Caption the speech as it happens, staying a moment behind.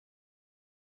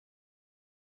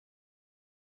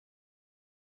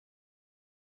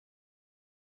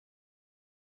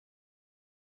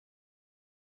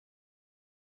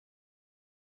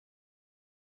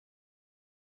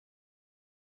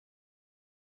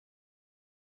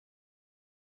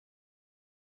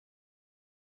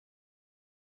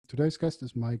Today's guest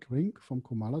is Mike Rink from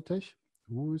Comalatech,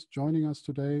 who is joining us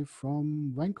today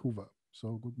from Vancouver.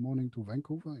 So good morning to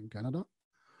Vancouver in Canada.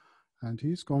 And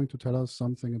he's going to tell us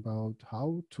something about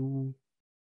how to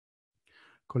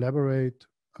collaborate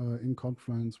in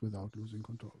Confluence without losing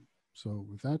control. So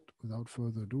with that, without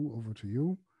further ado, over to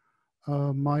you,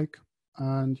 Mike,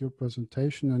 and your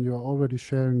presentation. And you're already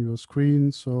sharing your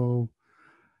screen. So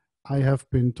I have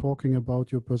been talking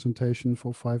about your presentation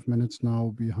for 5 minutes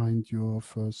now behind your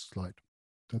first slide.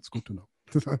 That's good to know.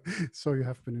 So you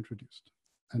have been introduced,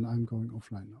 and I'm going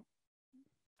offline now.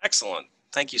 Excellent.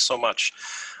 Thank you so much.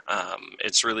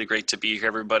 It's really great to be here,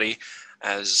 everybody.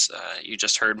 As you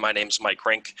just heard, my name's Mike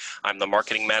Rink. I'm the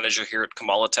marketing manager here at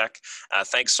Comalatech.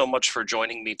 Thanks so much for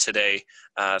joining me today.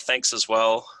 Thanks as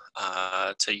well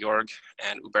to Jorg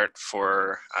and Hubert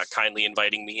for kindly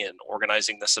inviting me and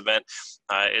organizing this event.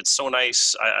 It's so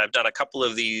nice. I've done a couple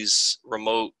of these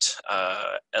remote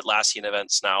Atlassian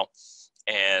events now.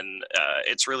 And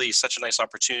it's really such a nice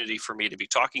opportunity for me to be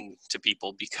talking to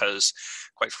people because,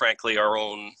 quite frankly, our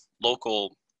own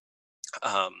local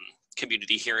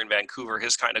community here in Vancouver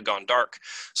has kind of gone dark.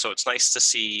 So it's nice to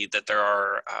see that there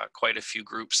are quite a few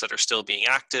groups that are still being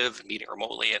active and meeting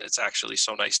remotely. And it's actually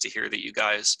so nice to hear that you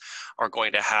guys are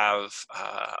going to have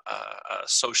a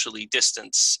socially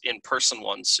distanced in-person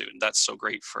one soon. That's so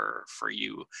great for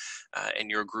you and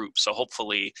your group. So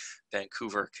hopefully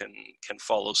Vancouver can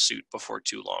follow suit before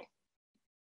too long.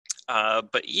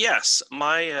 But yes,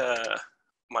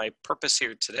 my purpose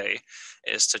here today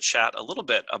is to chat a little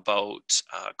bit about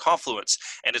Confluence.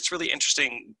 And it's really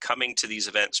interesting coming to these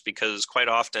events because quite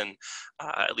often,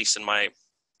 at least in my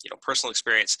personal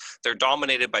experience, they're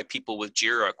dominated by people with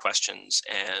Jira questions.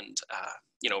 And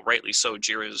rightly so,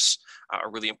 Jira is a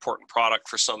really important product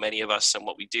for so many of us and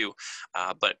what we do.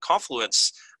 But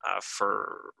Confluence,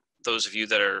 for those of you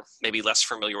that are maybe less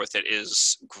familiar with it,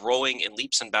 is growing in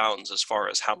leaps and bounds as far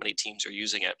as how many teams are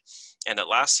using it. And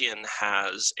Atlassian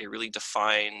has a really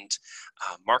defined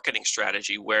marketing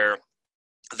strategy where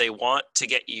they want to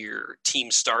get your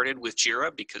team started with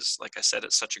Jira because, like I said,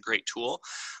 it's such a great tool.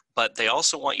 But they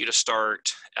also want you to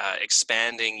start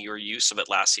expanding your use of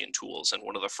Atlassian tools. And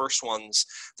one of the first ones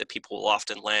that people will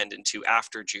often land into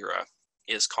after Jira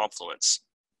is Confluence.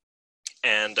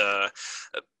 And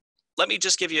let me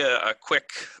just give you a quick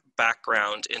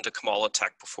background into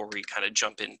Comalatech before we kind of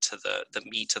jump into the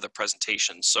meat of the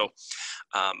presentation. So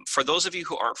for those of you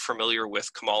who aren't familiar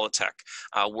with Comalatech,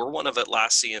 we're one of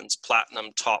Atlassian's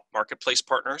Platinum Top Marketplace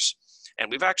partners,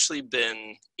 and we've actually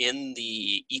been in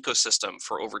the ecosystem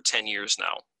for over 10 years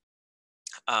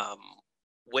now.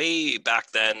 Way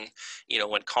back then,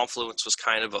 when Confluence was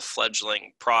kind of a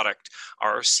fledgling product,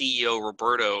 our CEO,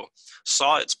 Roberto,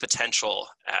 saw its potential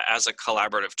as a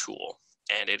collaborative tool,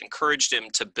 and it encouraged him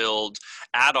to build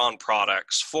add-on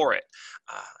products for it.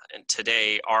 And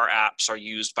today, our apps are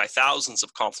used by thousands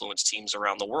of Confluence teams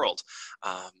around the world.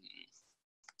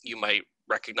 You might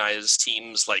recognize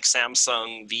teams like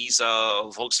Samsung, Visa,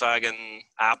 Volkswagen,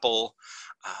 Apple.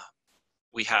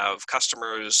 We have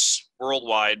customers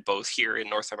worldwide, both here in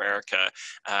North America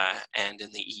and in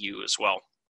the EU as well.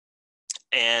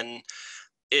 And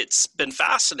it's been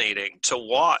fascinating to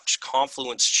watch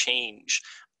Confluence change.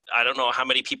 I don't know how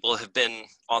many people have been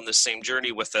on the same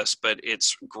journey with us, but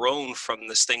it's grown from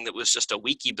this thing that was just a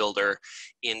wiki builder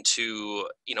into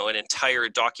an entire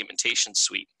documentation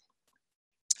suite.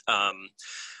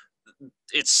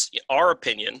 It's our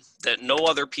opinion that no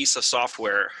other piece of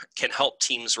software can help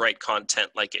teams write content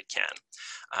like it can.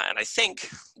 And I think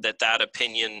that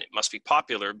opinion must be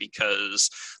popular because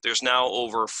there's now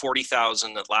over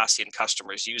 40,000 Atlassian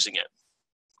customers using it.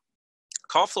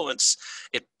 Confluence,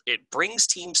 it brings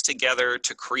teams together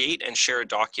to create and share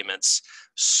documents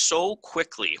so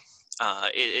quickly.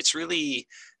 It's really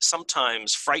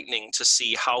sometimes frightening to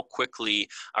see how quickly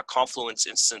a Confluence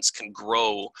instance can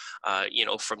grow,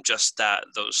 from just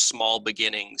those small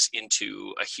beginnings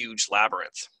into a huge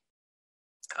labyrinth.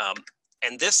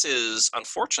 And this is,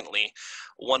 unfortunately,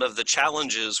 one of the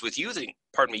challenges with using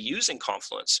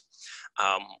Confluence.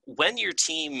 When your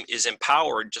team is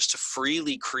empowered just to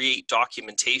freely create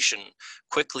documentation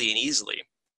quickly and easily,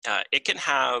 it can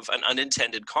have an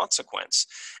unintended consequence,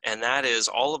 and that is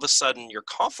all of a sudden your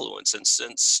Confluence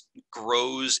instance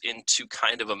grows into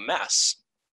kind of a mess.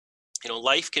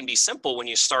 Life can be simple when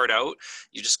you start out.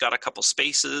 You just got a couple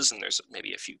spaces and there's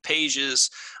maybe a few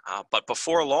pages, but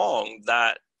before long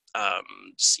that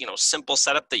simple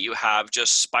setup that you have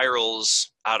just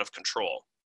spirals out of control.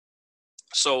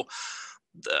 So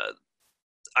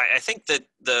I think that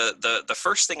the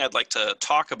first thing I'd like to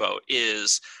talk about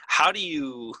is how do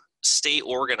you stay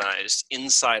organized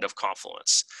inside of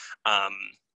Confluence?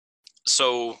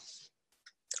 So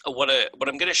what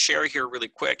I'm going to share here really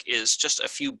quick is just a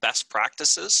few best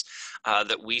practices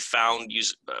that we found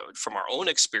from our own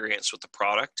experience with the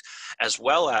product, as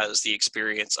well as the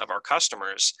experience of our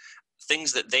customers,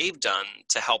 things that they've done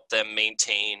to help them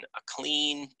maintain a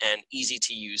clean and easy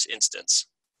to use instance.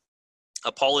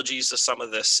 Apologies if some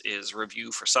of this is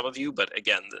review for some of you, but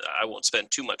again, I won't spend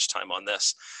too much time on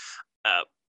this.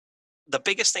 The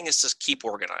biggest thing is to keep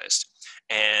organized,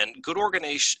 and good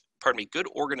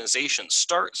organization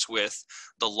starts with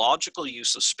the logical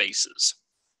use of spaces.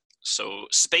 So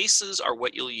spaces are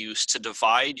what you'll use to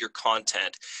divide your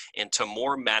content into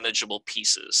more manageable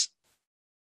pieces.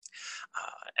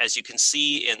 As you can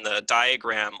see in the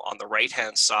diagram on the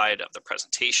right-hand side of the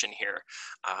presentation here,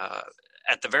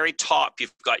 at the very top,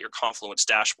 you've got your Confluence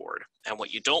dashboard. And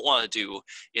what you don't want to do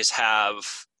is have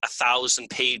 1,000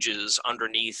 pages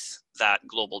underneath that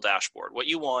global dashboard. What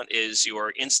you want is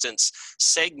your instance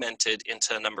segmented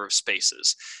into a number of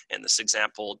spaces. In this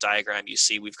example diagram, you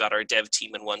see we've got our dev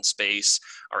team in one space,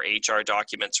 our HR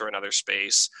documents are another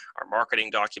space, our marketing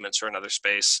documents are another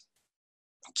space.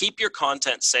 Keep your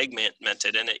content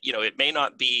segmented, and it may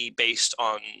not be based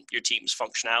on your team's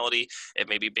functionality. It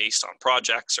may be based on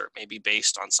projects, or it may be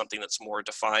based on something that's more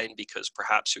defined because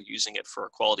perhaps you're using it for a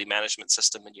quality management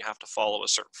system and you have to follow a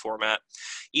certain format.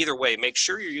 Either way, make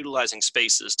sure you're utilizing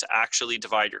spaces to actually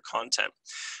divide your content.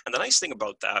 And the nice thing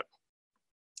about that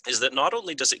is that not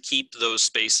only does it keep those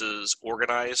spaces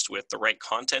organized with the right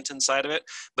content inside of it,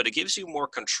 but it gives you more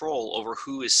control over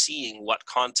who is seeing what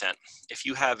content. If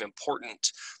you have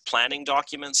important planning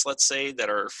documents, let's say, that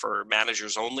are for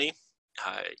managers only,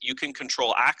 you can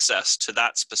control access to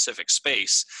that specific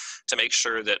space to make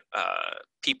sure that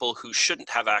people who shouldn't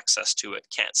have access to it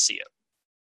can't see it.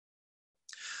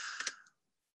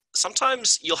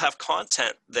 Sometimes you'll have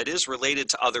content that is related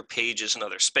to other pages and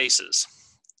other spaces.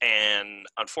 And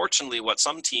unfortunately, what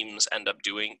some teams end up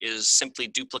doing is simply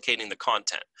duplicating the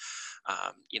content.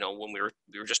 When we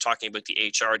were just talking about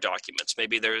the HR documents,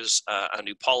 maybe there's a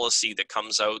new policy that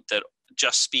comes out that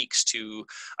just speaks to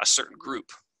a certain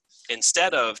group.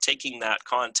 Instead of taking that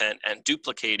content and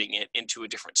duplicating it into a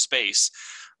different space,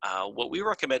 what we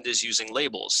recommend is using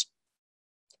labels.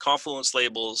 Confluence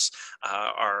labels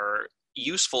are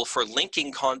useful for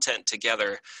linking content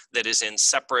together that is in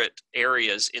separate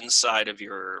areas inside of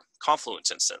your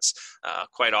Confluence instance,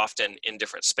 quite often in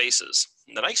different spaces.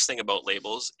 And the nice thing about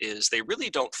labels is they really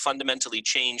don't fundamentally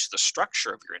change the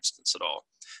structure of your instance at all.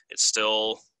 It's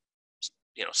still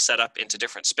set up into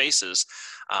different spaces,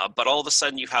 but all of a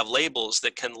sudden you have labels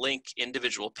that can link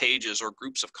individual pages or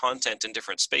groups of content in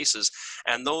different spaces,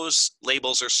 and those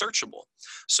labels are searchable.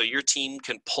 So your team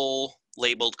can pull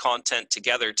labeled content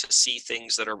together to see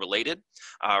things that are related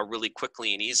really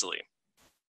quickly and easily.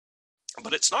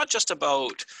 But it's not just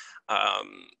about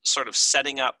sort of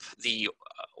setting up the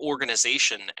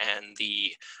organization and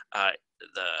the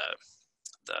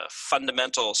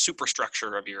fundamental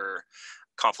superstructure of your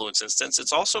Confluence instance.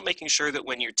 It's also making sure that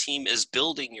when your team is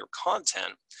building your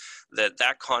content,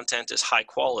 that content is high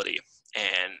quality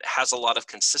and has a lot of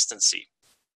consistency.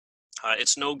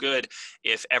 It's no good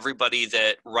if everybody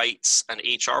that writes an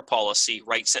HR policy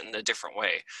writes it in a different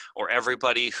way, or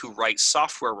everybody who writes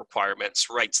software requirements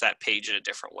writes that page in a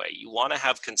different way. You want to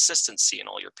have consistency in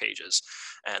all your pages.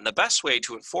 And the best way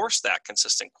to enforce that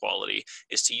consistent quality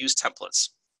is to use templates.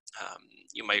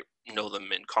 You might know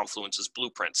them in Confluence's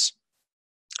blueprints.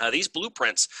 These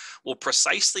blueprints will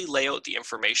precisely lay out the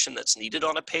information that's needed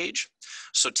on a page,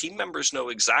 so team members know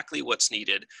exactly what's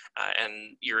needed,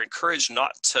 and you're encouraged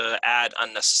not to add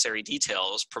unnecessary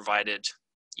details provided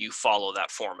you follow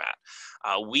that format.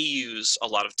 We use a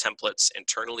lot of templates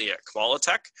internally at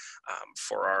Comalatech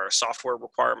for our software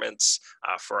requirements,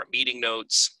 for our meeting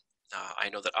notes. I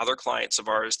know that other clients of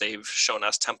ours, they've shown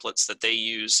us templates that they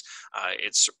use.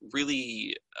 It's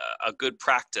really a good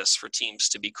practice for teams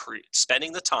to be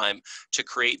spending the time to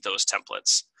create those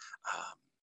templates.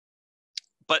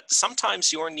 But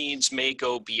sometimes your needs may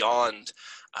go beyond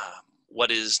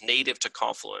what is native to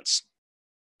Confluence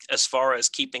as far as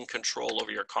keeping control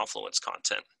over your Confluence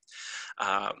content.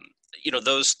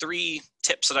 Those 3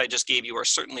 tips that I just gave you are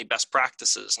certainly best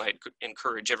practices, and I'd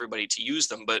encourage everybody to use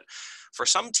them. But for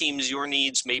some teams, your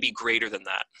needs may be greater than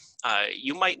that.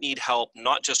 You might need help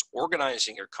not just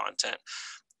organizing your content,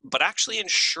 but actually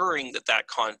ensuring that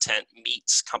content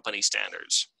meets company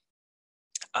standards.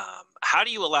 How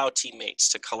do you allow teammates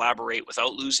to collaborate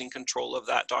without losing control of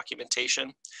that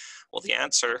documentation? Well, the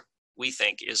answer, we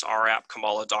think, is our app,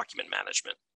 Comala Document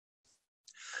Management.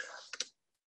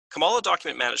 Comala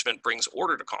Document Management brings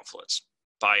order to Confluence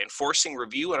by enforcing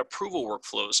review and approval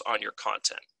workflows on your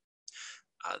content.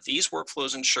 These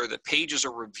workflows ensure that pages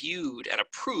are reviewed and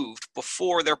approved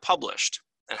before they're published,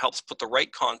 and helps put the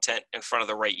right content in front of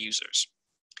the right users.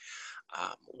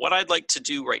 What I'd like to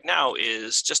do right now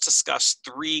is just discuss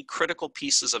 3 critical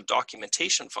pieces of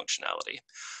documentation functionality,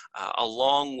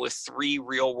 along with 3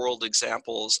 real-world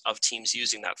examples of teams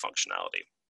using that functionality.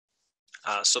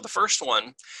 So the first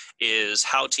one is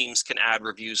how teams can add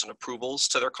reviews and approvals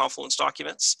to their Confluence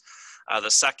documents. The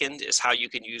second is how you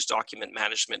can use document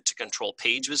management to control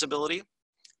page visibility.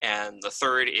 And the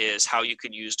third is how you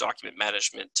can use document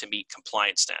management to meet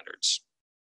compliance standards.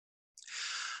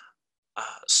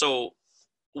 So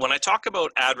when I talk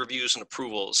about add reviews and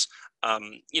approvals,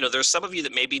 there's some of you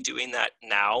that may be doing that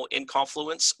now in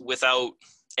Confluence without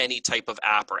any type of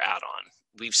app or add-on.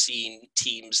 We've seen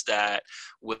teams that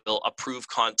will approve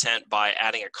content by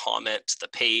adding a comment to the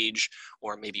page,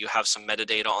 or maybe you have some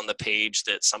metadata on the page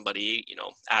that somebody,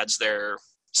 adds their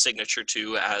signature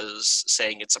to as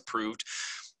saying it's approved.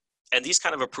 And these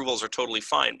kind of approvals are totally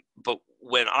fine. But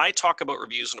when I talk about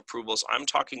reviews and approvals, I'm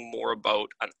talking more about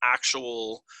an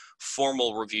actual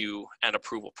formal review and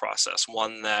approval process,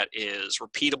 one that is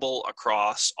repeatable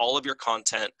across all of your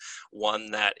content,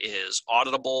 one that is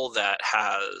auditable, that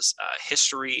has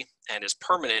history and is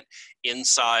permanent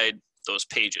inside those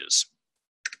pages.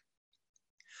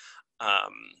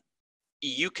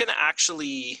 You can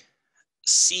actually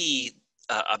see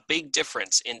a big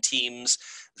difference in teams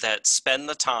that spend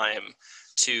the time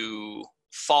to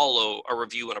follow a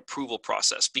review and approval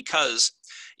process, because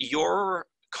your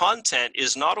content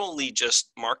is not only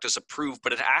just marked as approved,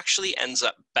 but it actually ends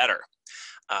up better.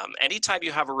 Anytime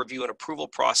you have a review and approval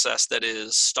process that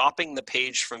is stopping the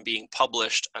page from being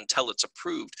published until it's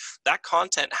approved, that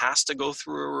content has to go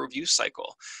through a review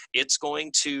cycle. It's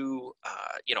going to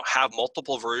have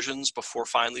multiple versions before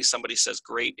finally somebody says,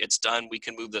 great, it's done, we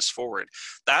can move this forward.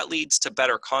 That leads to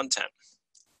better content.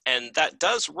 And that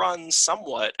does run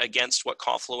somewhat against what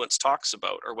Confluence talks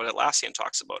about, or what Atlassian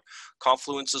talks about.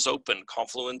 Confluence is open.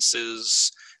 Confluence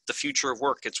is the future of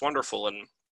work. It's wonderful. And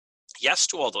yes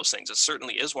to all those things. It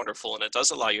certainly is wonderful, and it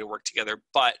does allow you to work together.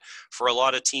 But for a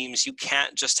lot of teams, you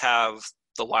can't just have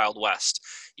the Wild West.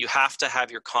 You have to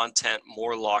have your content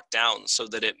more locked down so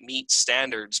that it meets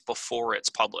standards before it's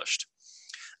published.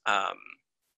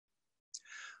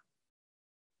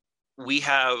 We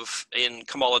have in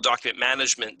Comala Document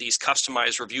Management these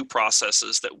customized review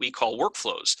processes that we call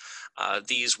workflows.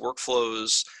 These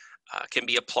workflows can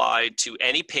be applied to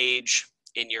any page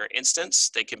in your instance.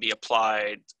 They can be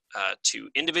applied to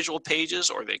individual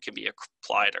pages, or they can be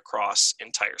applied across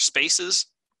entire spaces.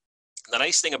 The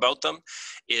nice thing about them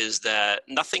is that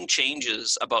nothing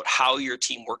changes about how your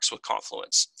team works with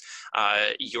Confluence.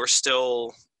 You're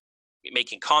still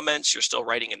making comments, you're still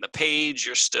writing in the page,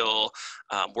 you're still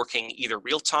working either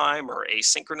real-time or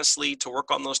asynchronously to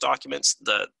work on those documents.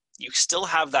 You still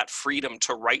have that freedom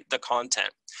to write the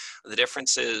content. The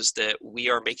difference is that we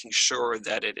are making sure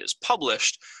that it is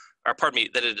published, or pardon me,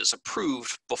 that it is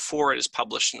approved before it is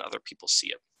published and other people see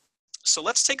it. So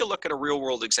let's take a look at a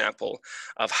real-world example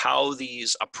of how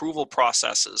these approval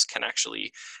processes can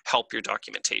actually help your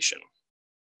documentation.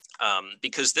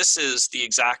 Because this is the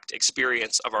exact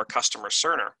experience of our customer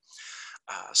Cerner.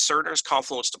 Cerner's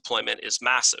Confluence deployment is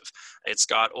massive. It's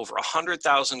got over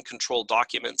 100,000 controlled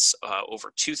documents,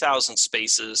 over 2,000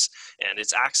 spaces, and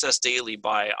it's accessed daily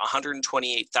by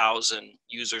 128,000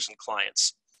 users and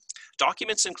clients.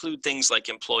 Documents include things like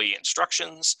employee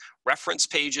instructions, reference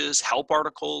pages, help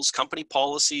articles, company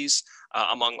policies,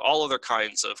 among all other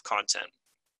kinds of content.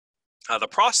 The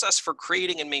process for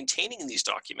creating and maintaining these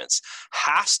documents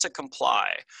has to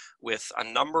comply with a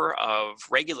number of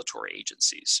regulatory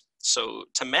agencies. So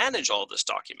to manage all this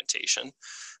documentation,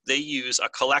 they use a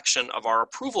collection of our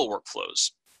approval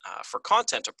workflows for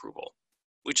content approval,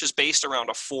 which is based around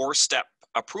a 4-step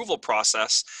approval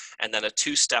process and then a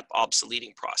 2-step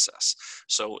obsoleting process.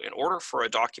 So in order for a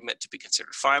document to be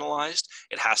considered finalized,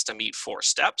 it has to meet 4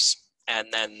 steps, and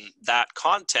then that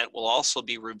content will also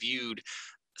be reviewed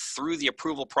through the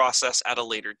approval process at a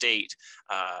later date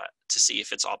to see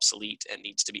if it's obsolete and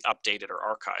needs to be updated or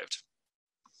archived.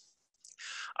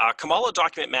 Comala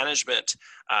Document Management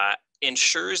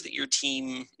ensures that your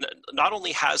team not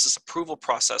only has this approval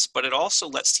process, but it also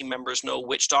lets team members know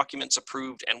which documents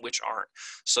approved and which aren't,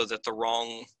 so that the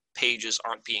wrong pages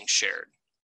aren't being shared.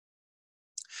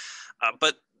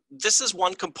 But this is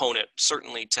one component,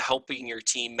 certainly, to helping your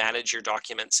team manage your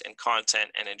documents and content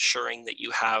and ensuring that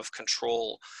you have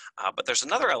control. But there's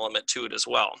another element to it as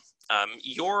well.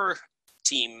 Your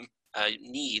team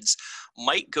needs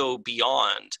might go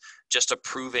beyond just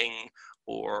approving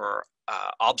or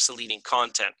obsoleting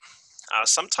content.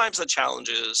 Sometimes the challenge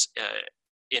is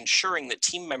ensuring that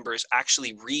team members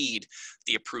actually read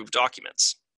the approved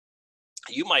documents.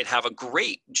 You might have a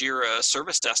great Jira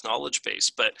service desk knowledge base,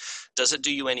 but does it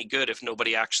do you any good if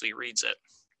nobody actually reads it?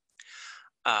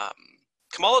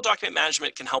 Comala Document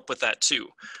Management can help with that too.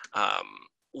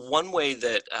 One way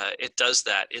that it does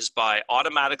that is by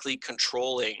automatically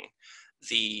controlling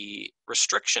the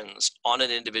restrictions on an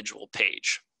individual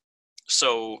page.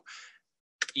 So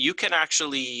you can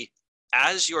actually,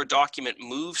 as your document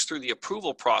moves through the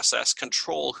approval process,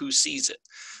 control who sees it.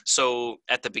 So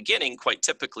at the beginning, quite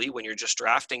typically, when you're just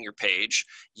drafting your page,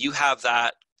 you have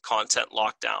that content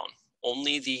locked down.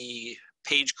 Only the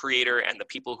page creator and the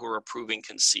people who are approving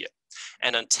can see it.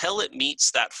 And until it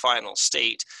meets that final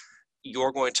state,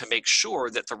 you're going to make sure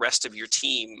that the rest of your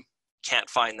team can't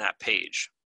find that page.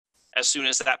 As soon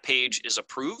as that page is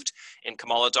approved in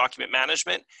Comala Document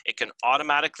Management, it can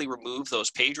automatically remove those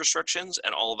page restrictions,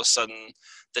 and all of a sudden,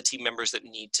 the team members that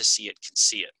need to see it can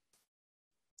see it.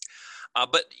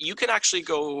 But you can actually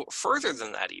go further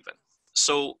than that even.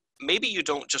 So maybe you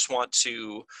don't just want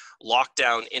to lock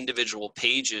down individual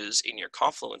pages in your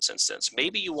Confluence instance.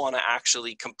 Maybe you want to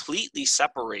actually completely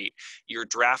separate your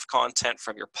draft content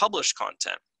from your published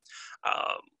content.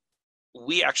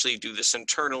 We actually do this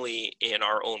internally in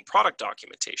our own product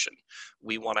documentation.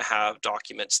 We want to have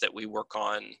documents that we work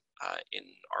on in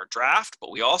our draft, but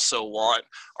we also want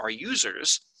our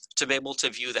users to be able to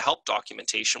view the help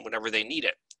documentation whenever they need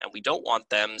it. And we don't want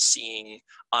them seeing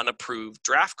unapproved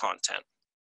draft content.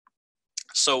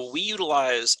 So we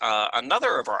utilize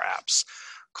another of our apps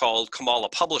called Comala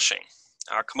Publishing.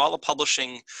 Comala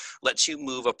Publishing lets you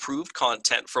move approved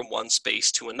content from one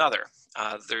space to another.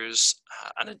 There's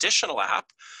an additional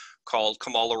app called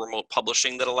Comala Remote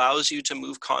Publishing that allows you to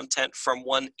move content from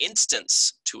one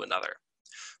instance to another.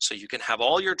 So you can have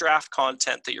all your draft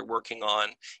content that you're working on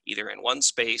either in one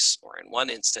space or in one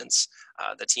instance.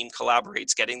 The team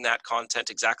collaborates getting that content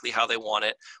exactly how they want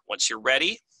it. Once you're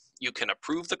ready, you can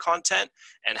approve the content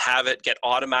and have it get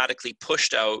automatically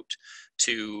pushed out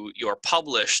to your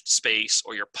published space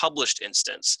or your published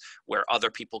instance where other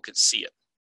people can see it.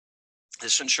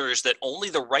 This ensures that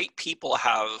only the right people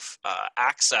have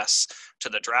access to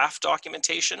the draft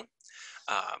documentation,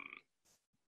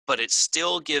 but it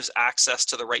still gives access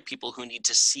to the right people who need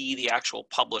to see the actual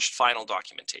published final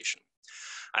documentation.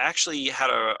 I actually had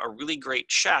a really great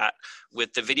chat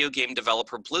with the video game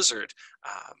developer Blizzard,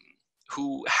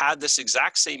 who had this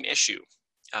exact same issue.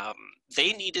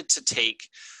 They needed to take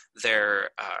their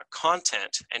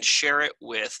content and share it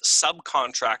with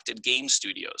subcontracted game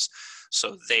studios.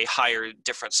 So they hired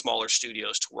different smaller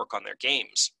studios to work on their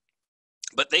games.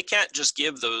 But they can't just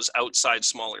give those outside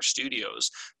smaller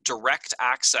studios direct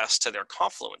access to their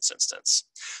Confluence instance.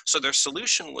 So their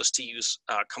solution was to use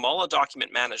Comala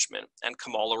Document Management and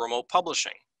Comala Remote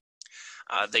Publishing.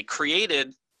 They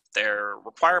created their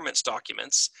requirements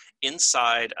documents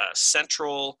inside a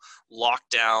central,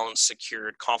 lockdown,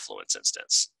 secured Confluence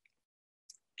instance,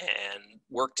 and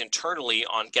worked internally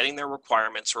on getting their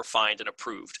requirements refined and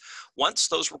approved. Once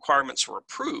those requirements were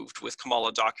approved with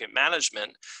Comala Document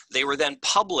Management, they were then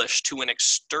published to an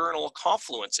external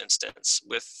Confluence instance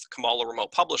with Comala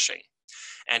Remote Publishing.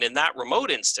 And in that remote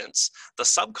instance, the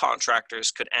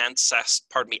subcontractors could access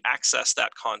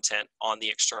that content on the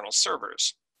external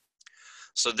servers.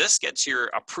 So this gets your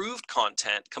approved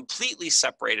content completely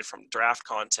separated from draft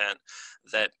content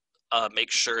that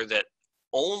makes sure that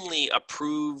only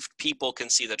approved people can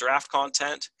see the draft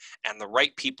content and the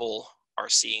right people are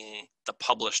seeing the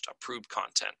published approved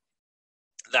content.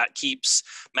 That keeps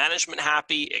management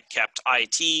happy, it kept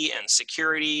IT and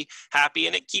security happy,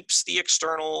 and it keeps the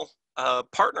external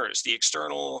partners, the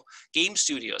external game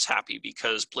studios happy,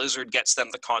 because Blizzard gets them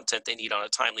the content they need on a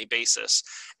timely basis,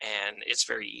 and it's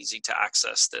very easy to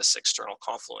access this external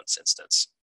Confluence instance.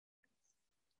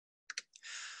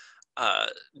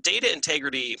 Data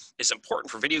integrity is important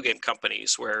for video game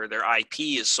companies where their IP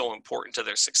is so important to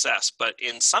their success, but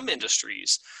in some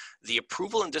industries, the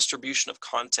approval and distribution of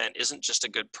content isn't just a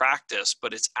good practice,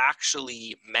 but it's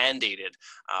actually mandated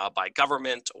by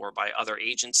government or by other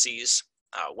agencies,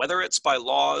 whether it's by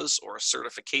laws or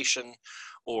certification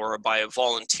or by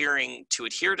volunteering to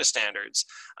adhere to standards.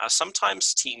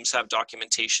 Sometimes teams have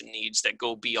documentation needs that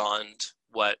go beyond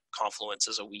what Confluence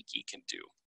as a wiki can do.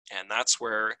 And that's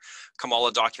where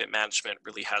Comala Document Management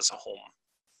really has a home.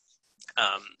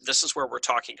 This is where we're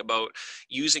talking about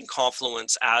using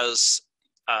Confluence as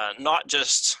not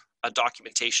just a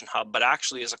documentation hub, but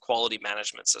actually as a quality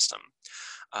management system.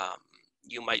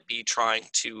 You might be trying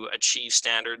to achieve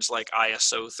standards like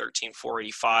ISO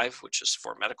 13485, which is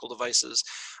for medical devices.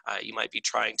 You might be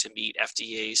trying to meet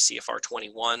FDA CFR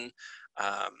 21.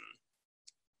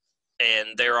 And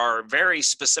there are very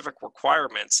specific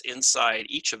requirements inside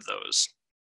each of those,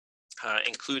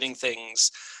 including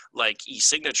things like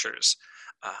e-signatures.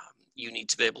 You need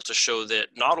to be able to show that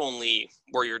not only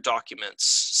were your documents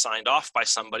signed off by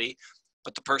somebody,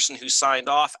 but the person who signed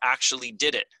off actually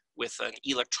did it with an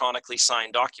electronically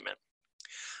signed document.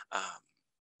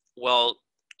 Well,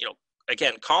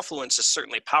 again, Confluence is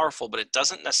certainly powerful, but it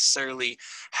doesn't necessarily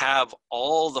have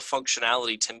all the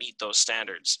functionality to meet those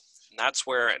standards. And that's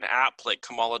where an app like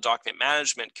Comala Document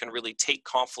Management can really take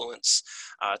Confluence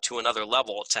to another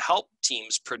level to help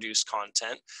teams produce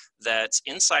content that's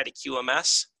inside a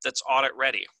QMS that's audit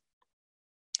ready.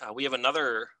 We have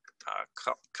another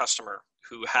customer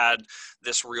who had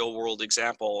this real world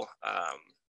example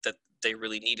that they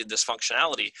really needed this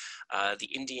functionality. The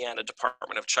Indiana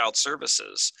Department of Child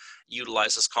Services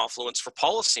utilizes Confluence for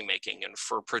policymaking and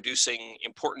for producing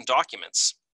important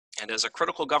documents. And as a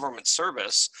critical government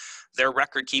service, their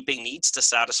record keeping needs to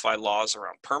satisfy laws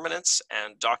around permanence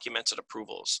and documented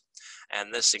approvals.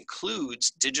 And this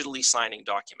includes digitally signing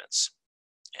documents.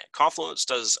 And Confluence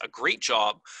does a great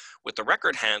job with the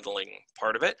record handling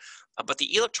part of it, but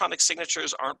the electronic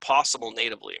signatures aren't possible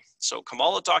natively. So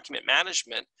Comala Document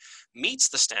Management meets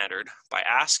the standard by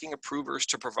asking approvers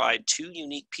to provide two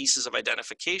unique pieces of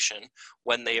identification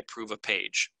when they approve a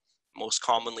page. Most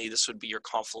commonly, this would be your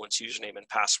Confluence username and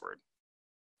password.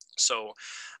 So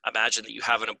imagine that you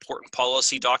have an important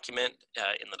policy document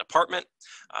in the department.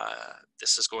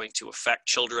 This is going to affect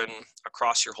children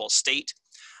across your whole state.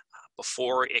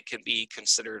 Before it can be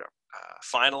considered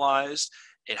finalized,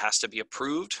 it has to be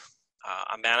approved.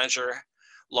 A manager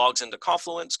logs into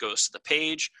Confluence, goes to the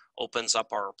page, opens up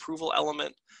our approval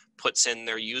element, puts in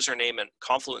their username and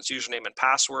Confluence username and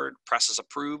password, presses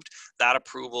approved. That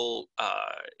approval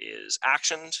is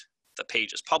actioned. The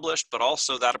page is published, but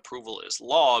also that approval is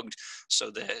logged so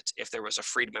that if there was a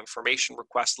Freedom of Information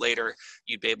request later,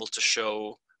 you'd be able to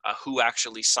show who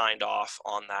actually signed off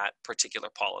on that particular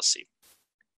policy.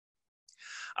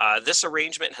 This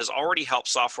arrangement has already helped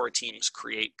software teams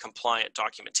create compliant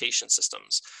documentation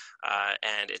systems,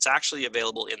 and it's actually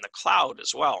available in the cloud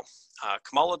as well.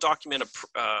 Comala Document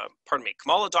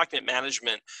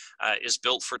Management is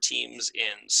built for teams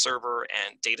in server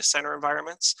and data center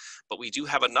environments, but we do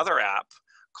have another app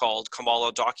called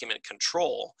Comala Document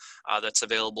Control that's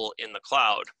available in the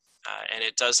cloud. And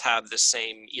it does have the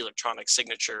same electronic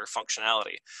signature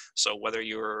functionality. So whether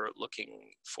you're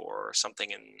looking for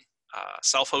something in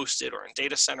self-hosted or in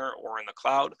data center or in the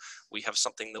cloud, we have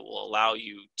something that will allow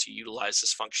you to utilize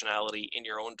this functionality in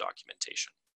your own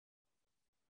documentation.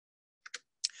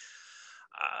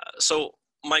 So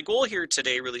my goal here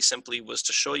today really simply was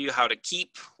to show you how to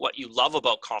keep what you love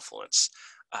about Confluence,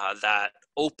 that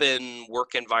open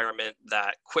work environment,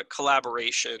 that quick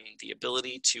collaboration, the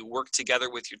ability to work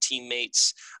together with your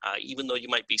teammates, even though you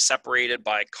might be separated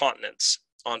by continents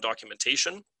on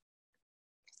documentation.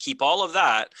 Keep all of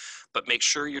that, but make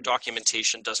sure your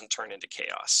documentation doesn't turn into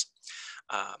chaos.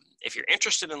 If you're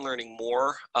interested in learning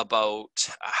more about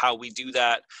how we do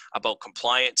that, about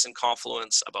compliance in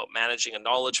Confluence, about managing a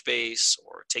knowledge base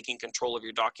or taking control of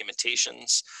your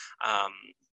documentations,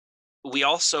 we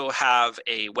also have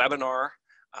a webinar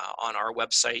on our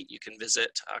website. You can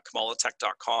visit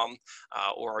comalatech.com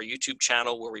or our YouTube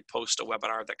channel where we post a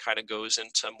webinar that kind of goes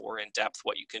into more in depth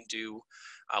what you can do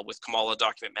with Comala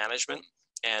Document Management.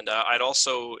 And I'd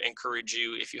also encourage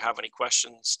you, if you have any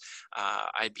questions,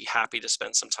 I'd be happy to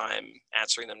spend some time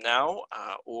answering them now,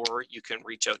 or you can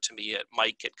reach out to me at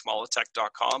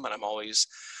mike@comalatech.com, and I'm always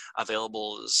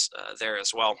available there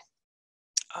as well.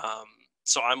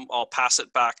 So I'll pass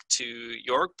it back to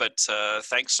Jörg, but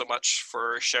thanks so much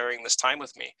for sharing this time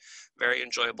with me. Very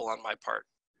enjoyable on my part.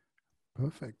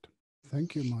 Perfect.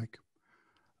 Thank you, Mike.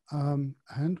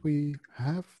 And we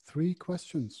have 3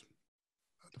 questions.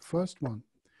 The first one.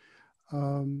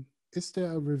 Is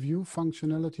there a review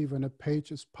functionality when a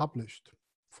page is published?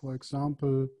 For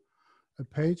example, a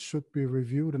page should be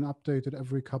reviewed and updated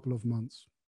every couple of months.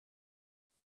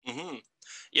 Mm-hmm.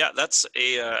 Yeah, that's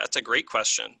a great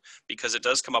question because it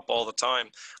does come up all the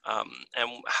time.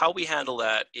 And how we handle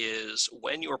that is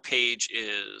when your page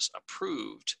is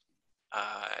approved,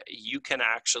 you can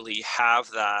actually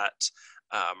have that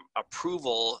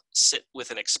approval sit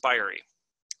with an expiry.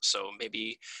 So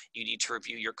maybe you need to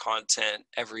review your content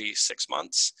every 6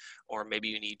 months, or maybe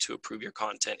you need to approve your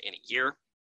content in a year.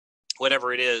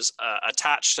 Whatever it is,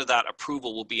 attached to that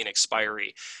approval will be an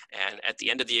expiry. And at the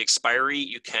end of the expiry,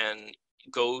 you can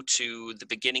go to the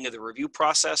beginning of the review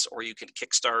process, or you can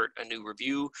kickstart a new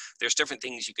review. There's different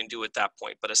things you can do at that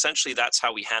point, but essentially that's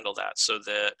how we handle that. So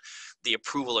the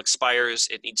approval expires,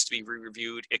 it needs to be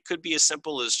re-reviewed. It could be as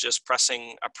simple as just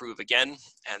pressing approve again,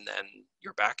 and then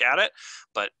you're back at it.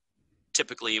 But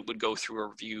typically it would go through a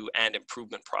review and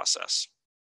improvement process.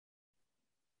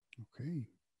 Okay.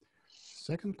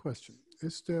 Second question,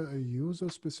 is there a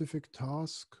user-specific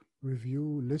task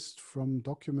review list from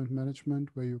document management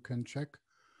where you can check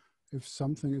if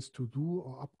something is to do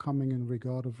or upcoming in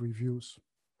regard of reviews?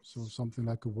 So something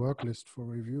like a work list for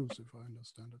reviews, if I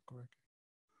understand it correctly.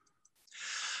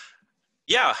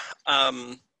 Yeah,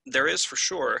 there is for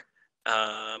sure.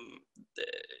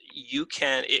 You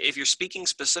can, if you're speaking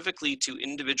specifically to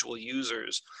individual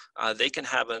users, they can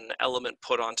have an element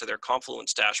put onto their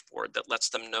Confluence dashboard that lets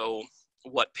them know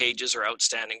what pages are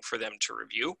outstanding for them to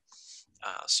review.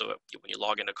 So when you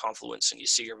log into Confluence and you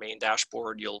see your main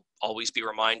dashboard, you'll always be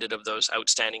reminded of those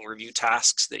outstanding review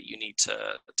tasks that you need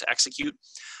to execute.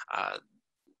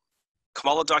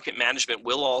 Comala Document Management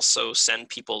will also send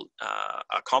people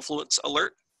a Confluence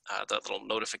alert, that little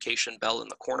notification bell in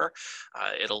the corner.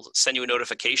 It'll send you a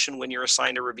notification when you're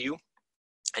assigned a review.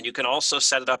 And you can also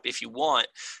set it up if you want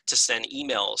to send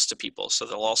emails to people, so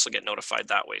they'll also get notified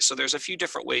that way. So there's a few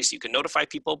different ways you can notify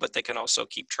people, but they can also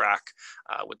keep track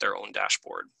with their own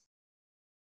dashboard.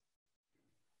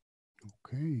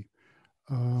 Okay.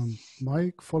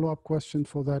 Mike, follow-up question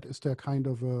for that. Is there kind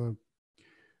of a,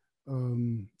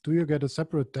 do you get a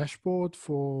separate dashboard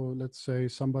for, let's say,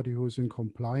 somebody who's in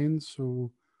compliance, who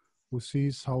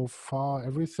sees how far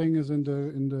everything is in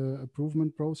the approval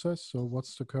process? So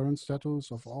what's the current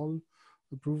status of all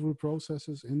approval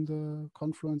processes in the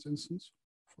Confluence instance,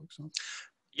 for example?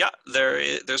 Yeah,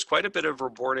 there's quite a bit of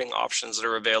reporting options that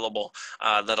are available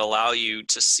that allow you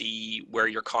to see where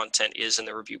your content is in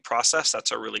the review process.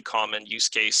 That's a really common use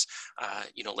case.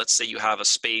 Let's say you have a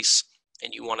space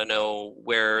and you want to know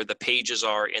where the pages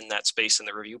are in that space in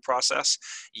the review process.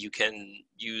 You can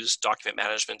use document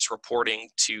management's reporting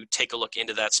to take a look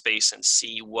into that space and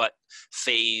see what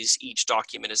phase each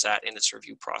document is at in its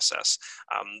review process.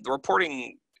 The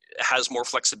reporting has more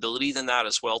flexibility than that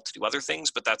as well to do other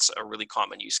things, but that's a really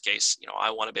common use case.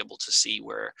 I want to be able to see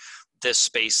where this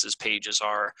space's pages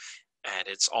are, and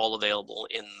it's all available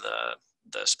in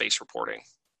the space reporting.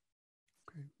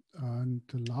 And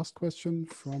the last question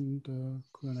from the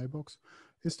Q&A box,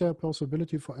 is there a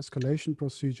possibility for escalation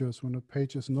procedures when a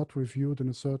page is not reviewed in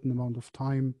a certain amount of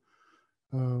time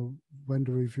when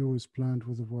the review is planned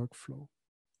with a workflow?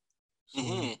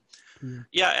 So,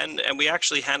 yeah, and we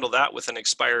actually handle that with an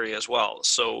expiry as well.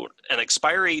 So an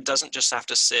expiry doesn't just have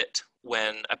to sit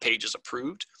when a page is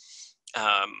approved.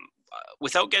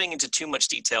 Without getting into too much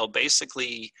detail,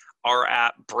 basically our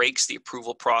app breaks the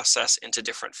approval process into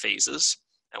different phases,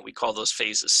 and we call those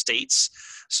phases states.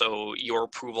 So your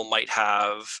approval might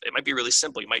be really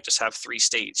simple. You might just have 3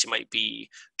 states. You might be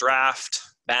draft,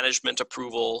 management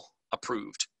approval,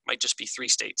 approved. It might just be 3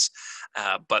 states.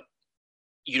 But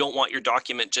you don't want your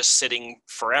document just sitting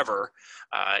forever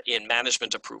in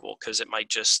management approval, because it might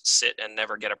just sit and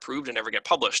never get approved and never get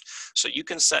published. So you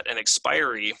can set an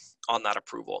expiry on that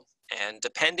approval. And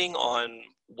depending on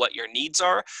what your needs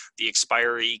are, the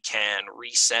expiry can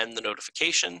resend the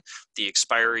notification. The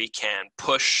expiry can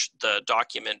push the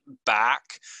document back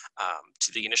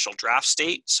to the initial draft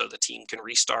state so the team can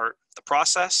restart the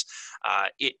process.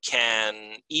 It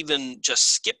can even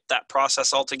just skip that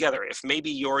process altogether. If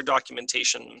maybe your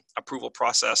documentation approval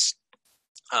process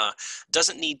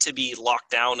doesn't need to be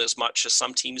locked down as much as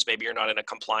some teams, maybe you're not in a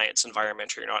compliance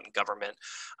environment or you're not in government,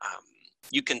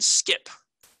 you can skip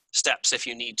steps if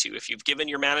you need to. If you've given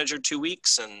your manager 2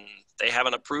 weeks and they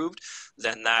haven't approved,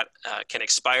 then that can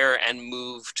expire and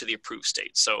move to the approved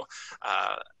state. So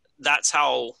that's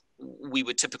how we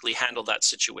would typically handle that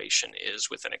situation, is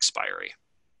with an expiry.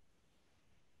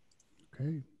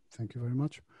 Okay, thank you very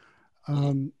much.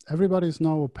 Everybody is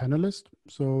now a panelist,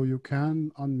 so you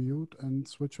can unmute and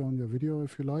switch on your video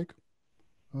if you like.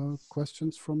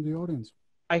 Questions from the audience?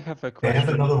 I have a question. I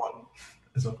have another one.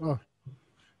 Oh.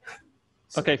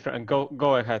 Okay, Frank,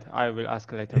 go ahead. I will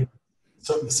ask later.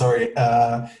 So, sorry,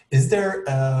 is there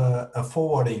a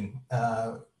forwarding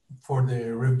for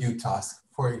the review task?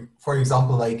 For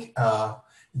example, like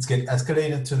it's get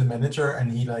escalated to the manager and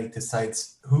he like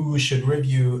decides who should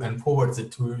review and forwards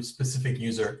it to a specific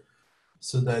user,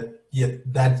 so that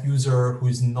that user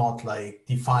who's not like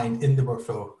defined in the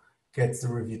workflow gets the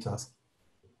review task.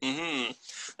 Mm-hmm.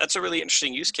 That's a really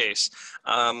interesting use case.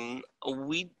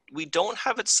 We don't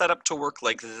have it set up to work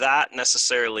like that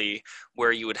necessarily,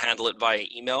 where you would handle it via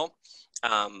email.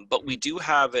 But we do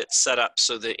have it set up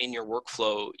so that in your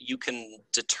workflow, you can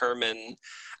determine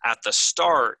at the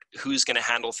start who's going to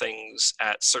handle things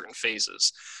at certain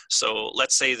phases. So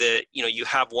let's say that, you know, you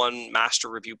have one master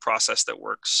review process that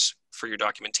works for your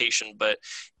documentation, but,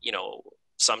 you know,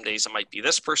 some days it might be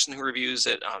this person who reviews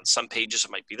it. On some pages, it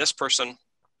might be this person.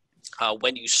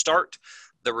 When you start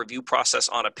the review process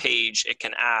on a page, it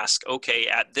can ask, okay,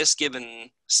 at this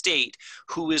given state,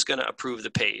 who is going to approve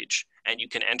the page? And you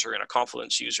can enter in a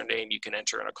Confluence username. You can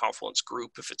enter in a Confluence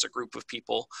group if it's a group of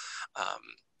people.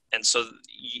 And so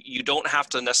you don't have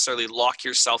to necessarily lock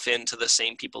yourself into the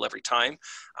same people every time.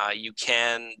 You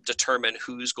can determine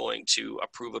who's going to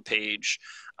approve a page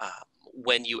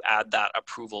when you add that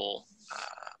approval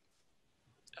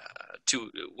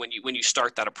when you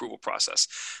start that approval process.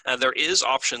 There is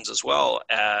options as well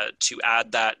to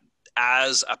add that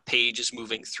as a page is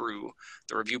moving through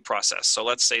the review process. So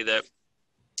let's say that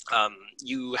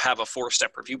you have a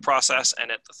 4-step review process,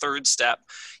 and at the 3rd step,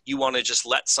 you want to just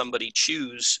let somebody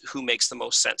choose who makes the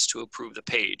most sense to approve the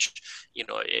page. You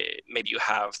know, maybe you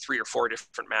have 3 or 4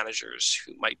 different managers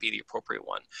who might be the appropriate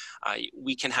one.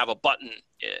 We can have a button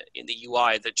in the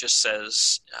UI that just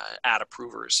says add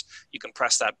approvers. You can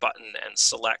press that button and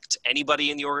select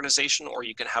anybody in the organization, or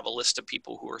you can have a list of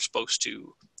people who are supposed to,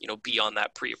 you know, be on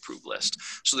that pre-approved list.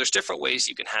 So there's different ways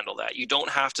you can handle that. You don't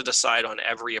have to decide on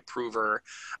every approver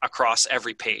across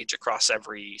every page, across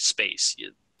every space.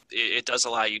 It does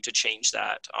allow you to change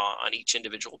that on each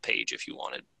individual page if you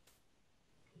wanted.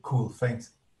 Cool,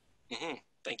 thanks. Mm-hmm.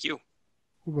 Thank you.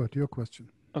 Hubert, your question.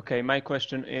 Okay, my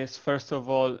question is, first of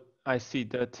all, I see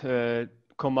that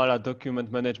Comala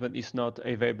Document Management is not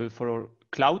available for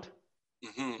cloud.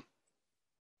 Mm-hmm.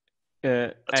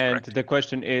 And correct. the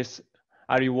question is,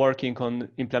 are you working on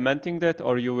implementing that,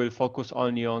 or you will focus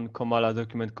only on Comala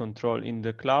Document Control in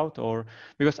the cloud? Or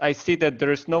because I see that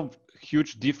there is no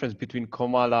huge difference between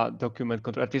Comala Document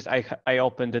Control. At least I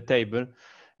opened the table,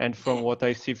 and from what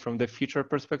I see from the feature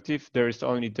perspective, there is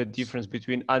only the difference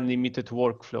between unlimited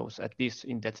workflows, at least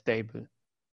in that table.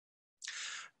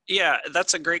 Yeah,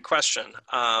 that's a great question.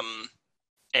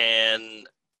 And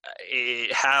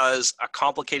it has a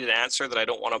complicated answer that I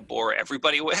don't want to bore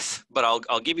everybody with, but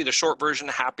I'll give you the short version.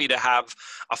 Happy to have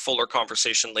a fuller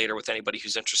conversation later with anybody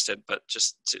who's interested, but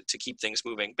just to keep things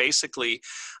moving. Basically,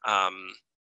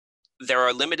 there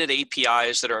are limited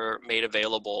APIs that are made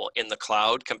available in the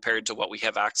cloud compared to what we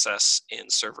have access in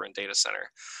server and data center.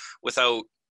 Without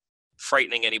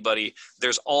frightening anybody,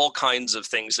 there's all kinds of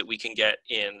things that we can get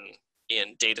in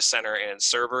data center and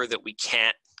server that we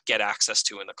can't get access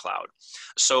to in the cloud.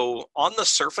 So on the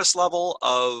surface level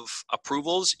of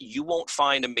approvals, you won't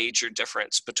find a major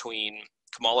difference between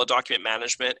Comala Document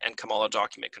Management and Comala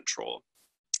Document Control.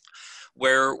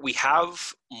 Where we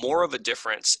have more of a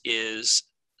difference is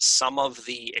some of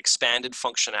the expanded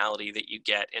functionality that you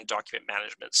get in document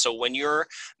management. So when you're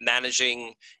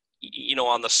managing, you know,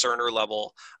 on the Cerner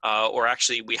level, or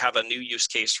actually we have a new use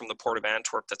case from the Port of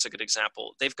Antwerp that's a good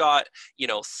example. They've got, you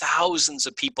know, thousands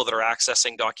of people that are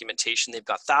accessing documentation. They've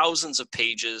got thousands of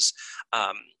pages.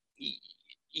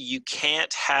 You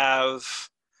can't have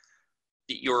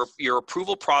your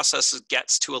approval process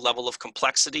gets to a level of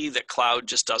complexity that cloud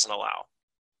just doesn't allow.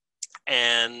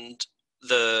 And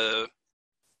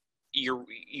you're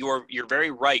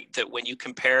very right that when you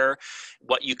compare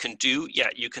what you can do, yeah,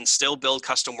 you can still build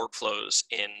custom workflows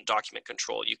in document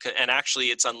control. You can, and actually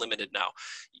it's unlimited now.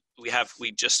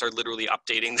 We just are literally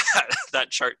updating that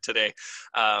chart today.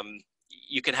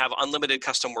 You can have unlimited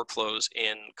custom workflows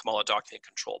in Comala Document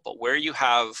Control, but where you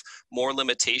have more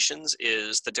limitations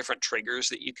is the different triggers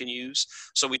that you can use.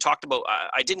 So we talked about,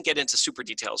 I didn't get into super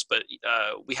details, but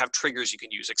we have triggers you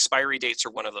can use. Expiry dates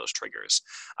are one of those triggers.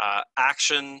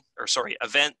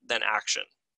 Event, then action,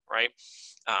 right?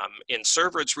 In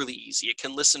server, it's really easy. It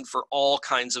can listen for all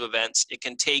kinds of events. It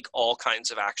can take all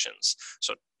kinds of actions.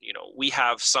 So, you know, we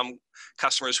have some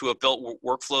customers who have built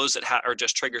workflows that are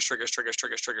just triggers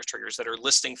that are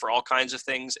listing for all kinds of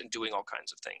things and doing all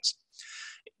kinds of things.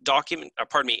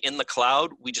 In the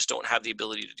cloud, we just don't have the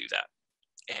ability to do that.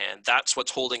 And that's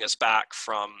what's holding us back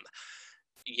from,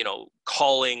 you know,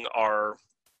 calling our,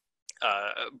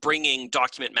 bringing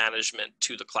document management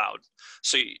to the cloud.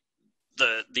 So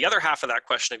the other half of that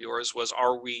question of yours was,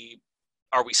 are we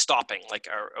stopping? Like,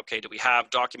 okay, do we have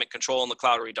document control in the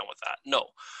cloud? Are we done with that? No.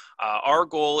 Our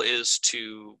goal is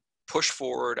to push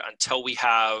forward until we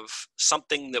have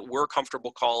something that we're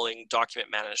comfortable calling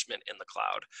document management in the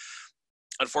cloud.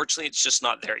 Unfortunately, it's just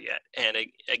not there yet. And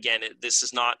again, this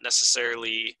is not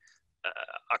necessarily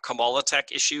a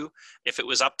Comalatech issue. If it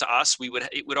was up to us,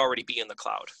 it would already be in the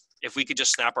cloud. If we could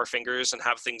just snap our fingers and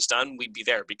have things done, we'd be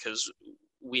there, because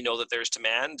we know that there's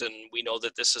demand, and we know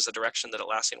that this is the direction that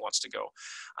Atlassian wants to go.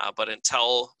 But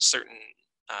until certain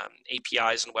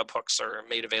APIs and webhooks are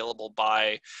made available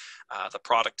by the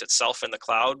product itself in the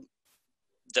cloud,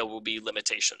 there will be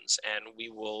limitations, and we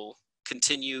will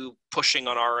continue pushing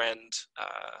on our end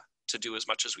to do as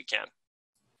much as we can.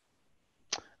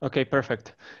 Okay,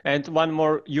 perfect. And one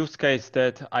more use case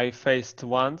that I faced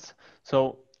once.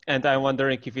 And I'm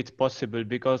wondering if it's possible,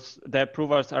 because the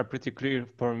approvals are pretty clear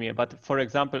for me. But for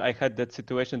example, I had that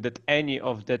situation that any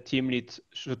of the team leads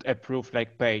should approve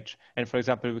like page. And for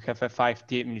example, we have 5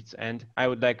 team leads, and I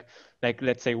would like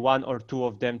let's say 1 or 2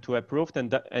 of them to approve,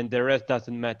 and the rest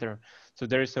doesn't matter. So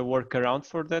there is a workaround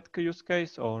for that use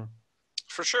case, or?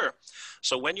 For sure.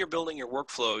 So when you're building your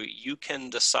workflow, you can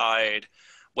decide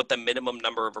what the minimum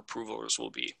number of approvers will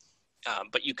be,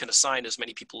 but you can assign as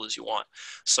many people as you want.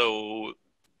 So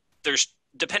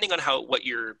depending on what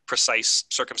your precise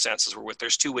circumstances were with,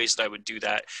 there's 2 ways that I would do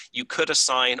that. You could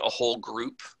assign a whole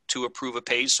group to approve a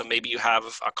page. So maybe you have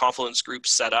a Confluence group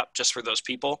set up just for those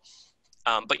people,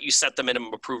 but you set the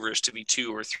minimum approvers to be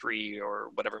 2 or 3 or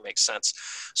whatever makes sense.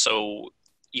 So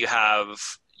you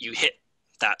hit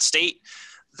that state,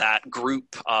 that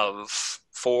group of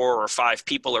 4 or 5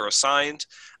 people are assigned.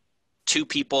 2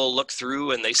 people look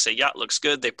through and they say, yeah, looks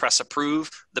good. They press approve.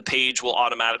 The page will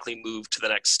automatically move to the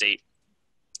next state.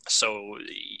 So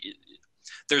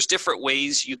there's different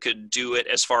ways you could do it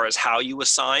as far as how you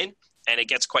assign, and it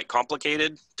gets quite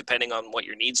complicated depending on what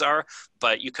your needs are,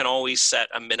 but you can always set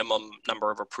a minimum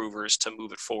number of approvers to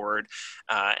move it forward.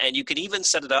 And you can even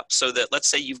set it up so that, let's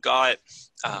say you've got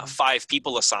 5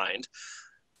 people assigned,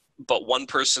 but one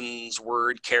person's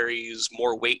word carries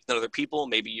more weight than other people.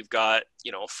 Maybe you've got,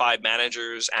 5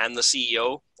 managers and the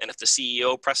CEO, and if the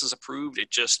CEO presses approved, it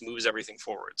just moves everything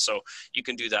forward. So you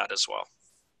can do that as well.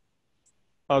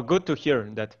 Oh, good to hear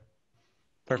that.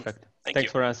 Perfect.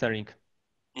 Thanks for answering.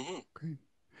 Mm-hmm. Okay.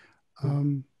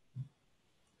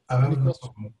 Any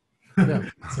questions? Yeah.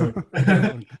 Sorry.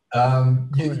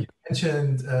 You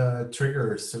mentioned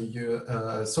triggers.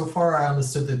 So so far I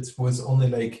understood it was only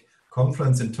like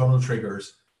Confluence internal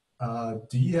triggers.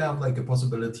 Do you have like a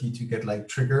possibility to get like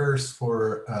triggers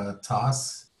for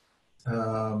tasks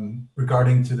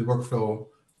regarding to the workflow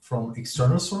from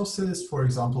external sources? For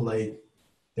example, like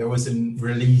there was a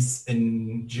release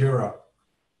in Jira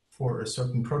for a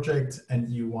certain project, and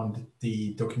you want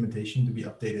the documentation to be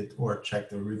updated or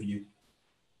checked or reviewed.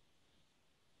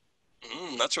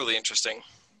 That's really interesting.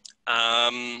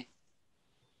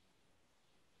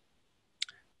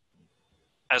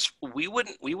 As we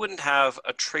wouldn't have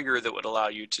a trigger that would allow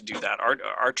you to do that.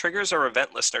 Our triggers are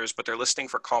event listeners, but they're listening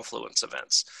for Confluence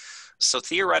events. So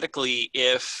theoretically,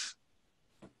 if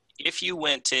you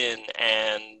went in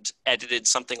and edited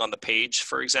something on the page,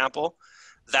 for example,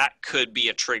 that could be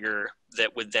a trigger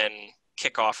that would then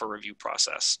kick off a review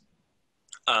process.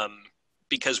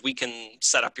 Because we can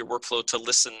set up your workflow to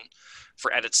listen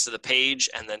for edits to the page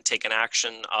and then take an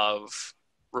action of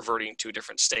reverting to a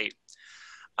different state.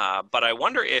 But I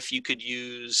wonder if you could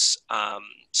use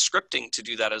scripting to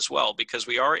do that as well, because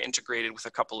we are integrated with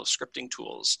a couple of scripting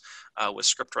tools with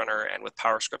Script Runner and with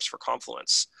PowerScripts for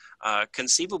Confluence.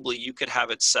 Conceivably, you could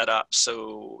have it set up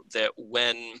so that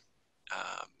when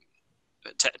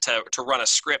to run a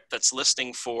script that's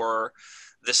listening for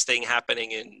this thing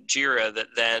happening in Jira that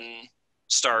then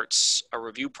starts a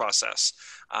review process.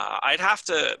 I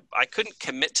couldn't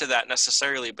commit to that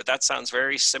necessarily, but that sounds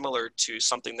very similar to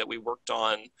something that we worked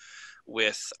on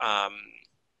with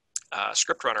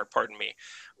Script Runner,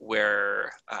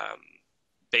 where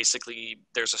basically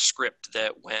there's a script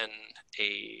that when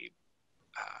it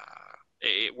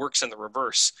works in the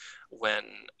reverse, when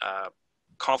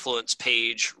Confluence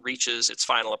page reaches its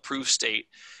final approved state,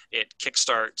 it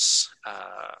kickstarts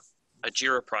a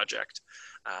Jira project.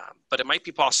 But it might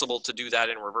be possible to do that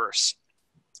in reverse.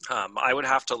 I would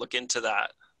have to look into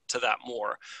that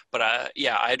more. But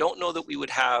yeah, I don't know that we would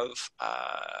have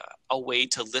a way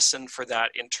to listen for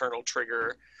that internal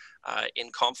trigger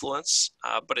in Confluence,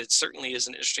 but it certainly is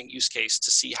an interesting use case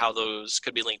to see how those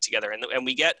could be linked together. And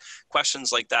we get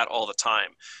questions like that all the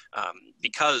time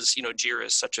because Jira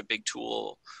is such a big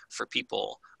tool for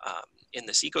people in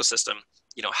this ecosystem.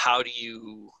 How do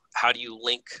you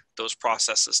link those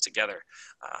processes together?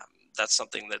 That's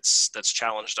something that's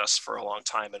challenged us for a long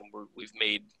time, and we've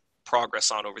made progress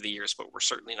on over the years, but we're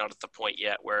certainly not at the point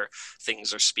yet where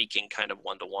things are speaking kind of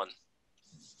one-to-one.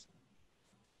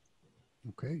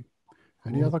 Okay.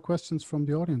 Any other questions from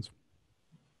the audience?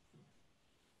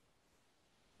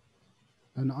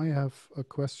 And I have a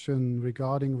question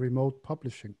regarding remote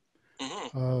publishing.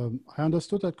 I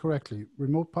understood that correctly.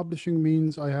 Remote publishing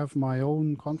means I have my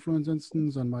own Confluence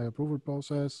instance and my approval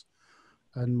process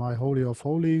and my holy of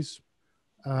holies.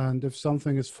 And if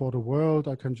something is for the world,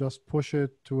 I can just push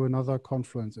it to another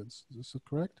Confluence instance. Is that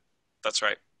correct? That's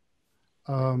right.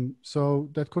 So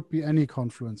that could be any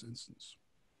Confluence instance.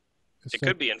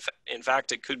 Could be. In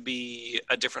fact, it could be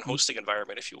a different hosting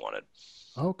environment if you wanted.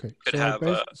 Okay. Could have.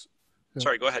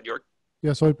 Sorry, go ahead, Jörg.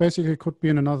 Yeah, so it basically could be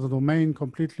in another domain,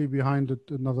 completely behind it,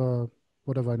 another,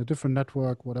 whatever, in a different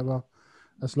network, whatever.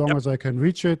 As long as I can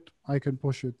reach it, I can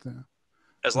push it there.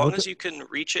 As long as you can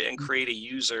reach it and create a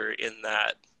user in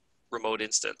that remote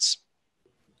instance.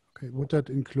 Okay, would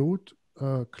that include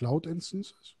cloud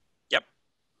instances? Yep.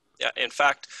 Yeah, in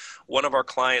fact, one of our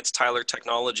clients, Tyler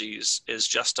Technologies, is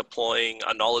just deploying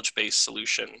a knowledge base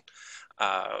solution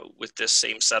with this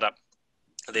same setup.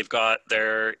 They've got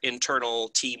their internal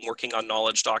team working on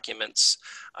knowledge documents.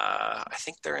 I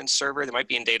think they're in server. They might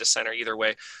be in data center. Either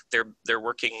way, they're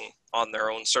working on their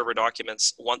own server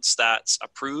documents. Once that's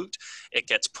approved, it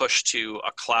gets pushed to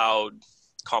a cloud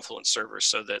Confluence server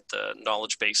so that the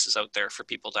knowledge base is out there for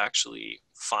people to actually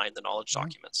find the knowledge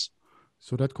documents.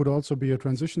 So that could also be a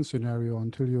transition scenario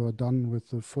until you are done with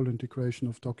the full integration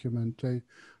of document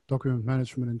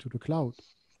management into the cloud,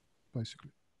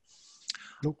 basically.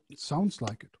 Look, it sounds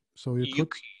like it. So you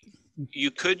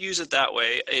could use it that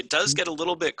way. It does get a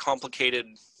little bit complicated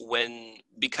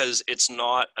because it's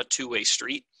not a two-way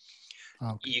street.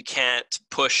 Okay. You can't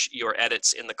push your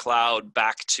edits in the cloud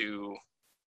back to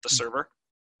the server.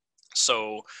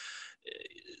 So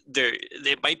there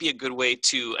might be a good way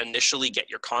to initially get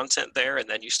your content there and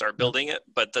then you start building it.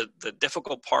 But the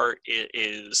difficult part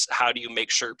is how do you make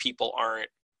sure people aren't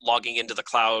logging into the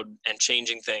cloud and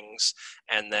changing things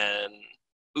and then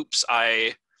oops,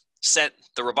 I sent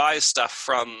the revised stuff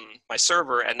from my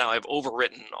server and now I've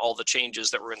overwritten all the changes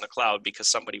that were in the cloud because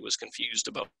somebody was confused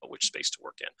about which space to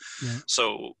work in. Yeah.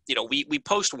 So, we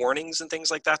post warnings and things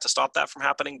like that to stop that from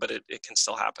happening, but it can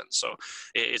still happen. So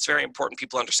it's very important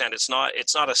people understand it's not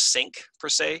a sync per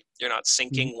se. You're not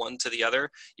syncing one to the other.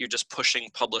 You're just pushing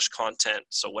published content.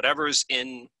 So whatever's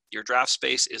in your draft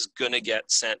space is going to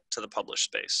get sent to the published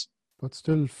space. But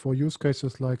still, for use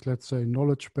cases like, let's say,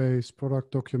 knowledge base, product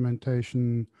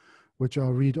documentation, which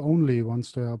are read-only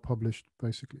once they are published,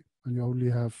 basically, and you only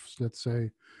have, let's say,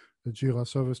 a Jira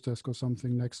service desk or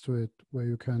something next to it where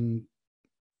you can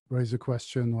raise a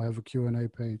question or have a Q&A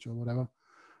page or whatever,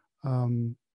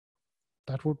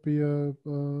 that would be a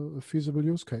feasible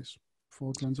use case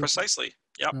for transition. Precisely.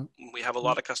 Yep. Yeah. We have a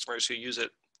lot of customers who use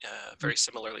it very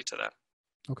similarly to that.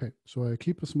 Okay, so I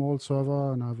keep a small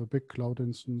server and I have a big cloud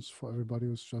instance for everybody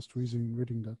who's just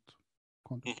reading that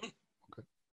content. Okay,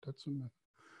 that's enough.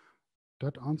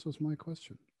 That answers my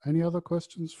question. Any other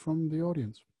questions from the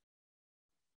audience?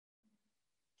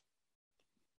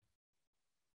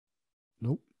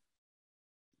 Nope.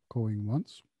 Going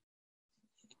once,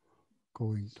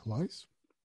 going twice,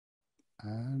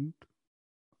 and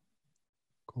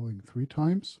going 3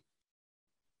 times.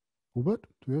 Hubert,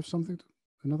 do you have something?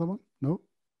 Another one? No?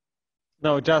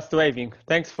 No, just waving.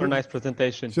 Thanks for nice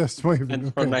presentation. Just waving.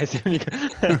 And for nice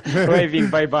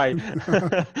waving. Bye-bye.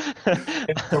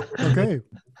 Okay.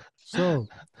 So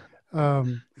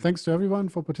thanks to everyone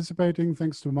for participating.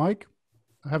 Thanks to Mike.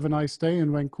 Have a nice day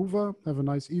in Vancouver. Have a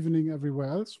nice evening everywhere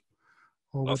else.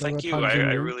 Well, thank you.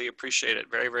 I really appreciate it.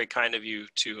 Very, very kind of you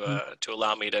to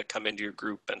allow me to come into your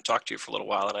group and talk to you for a little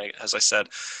while. And as I said,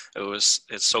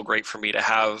 it's so great for me to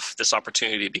have this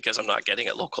opportunity because I'm not getting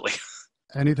it locally.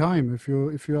 Anytime. If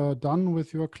you are done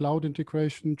with your cloud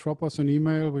integration, drop us an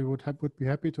email. We would be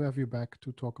happy to have you back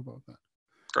to talk about that.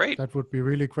 Great. That would be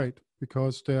really great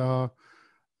because there are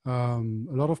a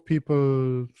lot of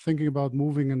people thinking about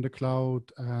moving in the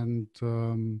cloud, and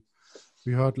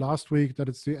we heard last week that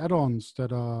it's the add-ons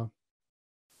that are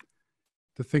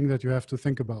the thing that you have to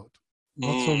think about,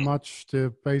 not so much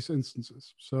the base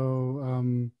instances.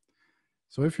 So,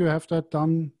 so if you have that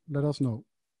done, let us know.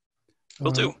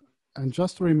 Will do. And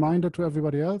just a reminder to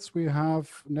everybody else, we have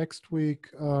next week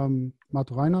Matt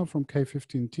Reiner from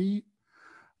K15T,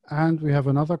 and we have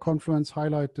another Confluence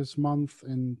highlight this month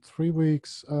in 3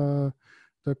 weeks. The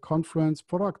Confluence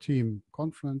product team,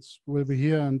 Confluence, will be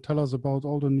here and tell us about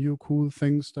all the new cool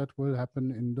things that will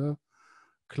happen in the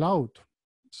cloud.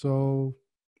 So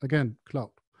again,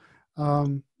 cloud.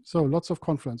 So lots of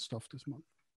Confluence stuff this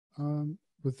month.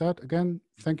 With that, again,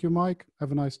 thank you, Mike.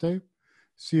 Have a nice day.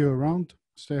 See you around.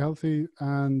 Stay healthy,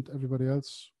 and everybody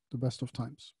else, the best of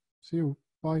times. See you.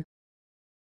 Bye.